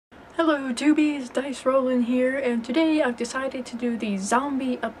Hello tubies, Dice Rollen here, and today I've decided to do the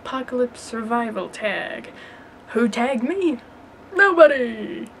Zombie Apocalypse Survival tag. Who tagged me?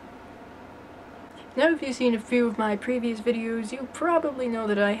 Nobody! Now if you've seen a few of my previous videos, you probably know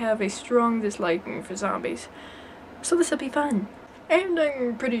that I have a strong disliking for zombies. So this'll be fun. And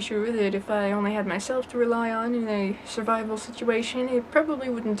I'm pretty sure that if I only had myself to rely on in a survival situation, it probably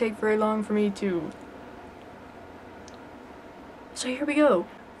wouldn't take very long for me to... So here we go.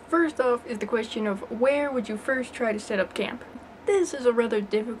 First off is the question of where would you first try to set up camp? This is a rather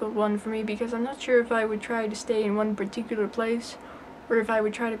difficult one for me because I'm not sure if I would try to stay in one particular place or if I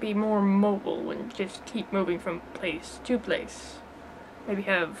would try to be more mobile and just keep moving from place to place. Maybe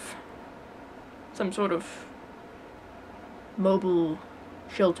have some sort of mobile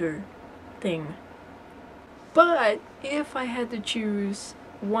shelter thing. But if I had to choose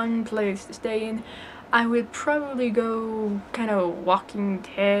one place to stay in, I would probably go kind of Walking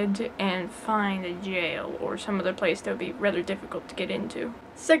Dead and find a jail or some other place that would be rather difficult to get into.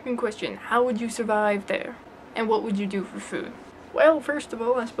 Second question, how would you survive there? And what would you do for food? Well, first of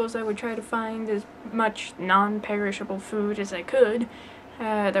all, I suppose I would try to find as much non-perishable food as I could.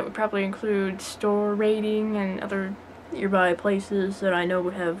 That would probably include store raiding and other nearby places that I know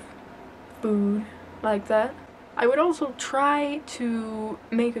would have food like that. I would also try to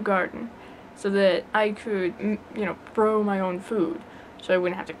make a garden, so that I could, grow my own food. So I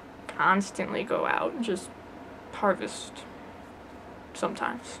wouldn't have to constantly go out and just harvest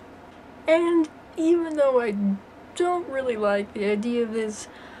sometimes. And even though I don't really like the idea of this,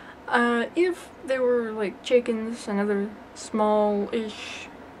 if there were like chickens and other small-ish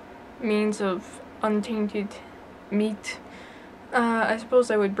means of untainted meat, I suppose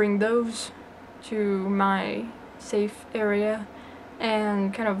I would bring those to my safe area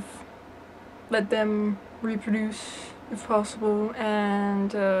and kind of let them reproduce if possible,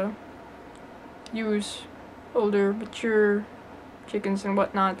 and use older, mature chickens and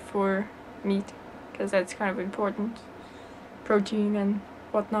whatnot for meat, because that's kind of important. Protein and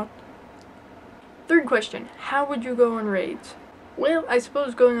whatnot. Third question, how would you go on raids? Well, I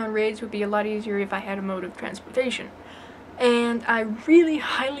suppose going on raids would be a lot easier if I had a mode of transportation. And I really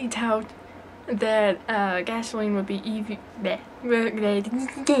highly doubt that gasoline would be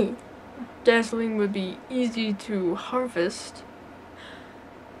Gasoline would be easy to harvest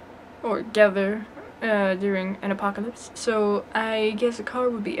or gather during an apocalypse, so I guess a car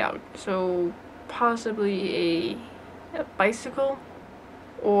would be out. So possibly a bicycle,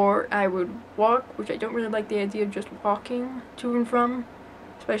 or I would walk, which I don't really like the idea of just walking to and from,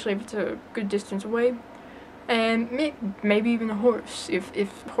 especially if it's a good distance away. And maybe even a horse,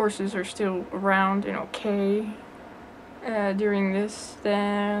 if horses are still around and okay during this,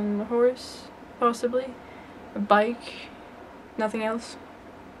 then a horse, possibly. A bike, nothing else.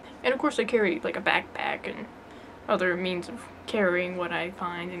 And of course I carry like a backpack and other means of carrying what I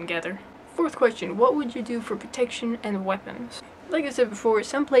find and gather. Fourth question, what would you do for protection and weapons? Like I said before,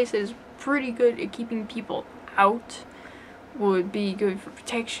 some places pretty good at keeping people out would be good for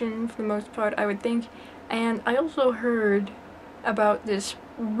protection for the most part, I would think. And I also heard about this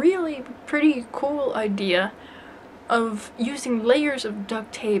really pretty cool idea of using layers of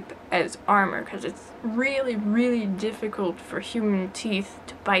duct tape as armor, because it's really difficult for human teeth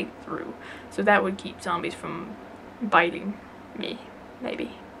to bite through. So that would keep zombies from biting me,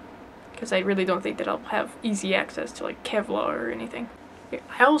 maybe. Because I really don't think that I'll have easy access to like Kevlar or anything.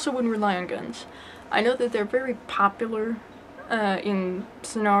 I also wouldn't rely on guns. I know that they're very popular in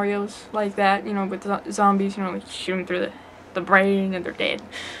scenarios like that, with zombies, like shoot them through the brain and they're dead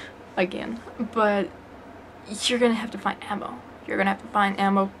again. But you're gonna have to find ammo. You're gonna have to find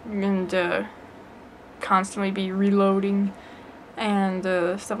ammo and constantly be reloading and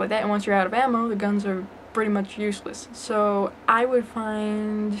stuff like that. And once you're out of ammo, the guns are pretty much useless. So I would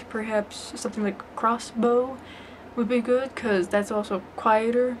find perhaps something like a crossbow would be good, because that's also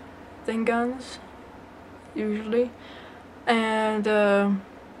quieter than guns, usually. And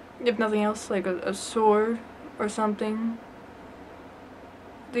if nothing else, like a sword or something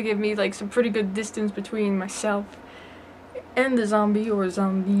to give me like some pretty good distance between myself and the zombie or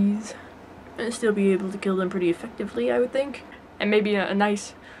zombies, and still be able to kill them pretty effectively, I would think. And maybe a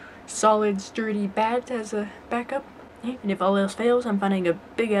nice solid sturdy bat as a backup. And if all else fails, I'm finding a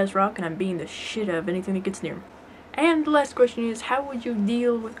big ass rock and I'm beating the shit out of anything that gets near me. And the last question is, how would you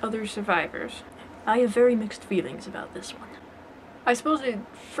deal with other survivors? I have very mixed feelings about this one. I suppose it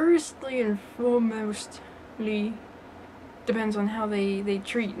firstly and foremostly depends on how they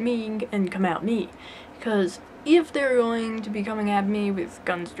treat me and come at me. Because if they're going to be coming at me with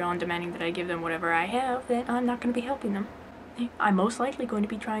guns drawn demanding that I give them whatever I have, then I'm not going to be helping them. I'm most likely going to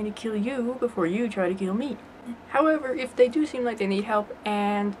be trying to kill you before you try to kill me. However, if they do seem like they need help,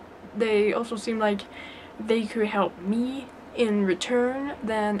 and they also seem like they could help me in return,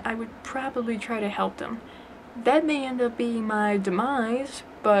 then I would probably try to help them. That may end up being my demise,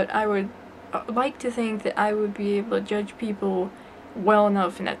 but I would like to think that I would be able to judge people well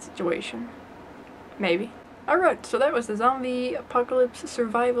enough in that situation. Maybe. Alright, so that was the zombie apocalypse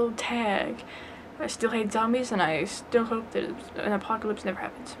survival tag. I still hate zombies, and I still hope that an apocalypse never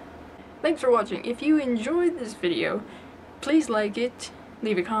happens. Thanks for watching. If you enjoyed this video, please like it,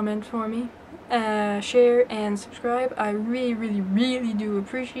 leave a comment for me, share and subscribe. I really, really, really do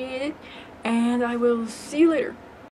appreciate it, and I will see you later.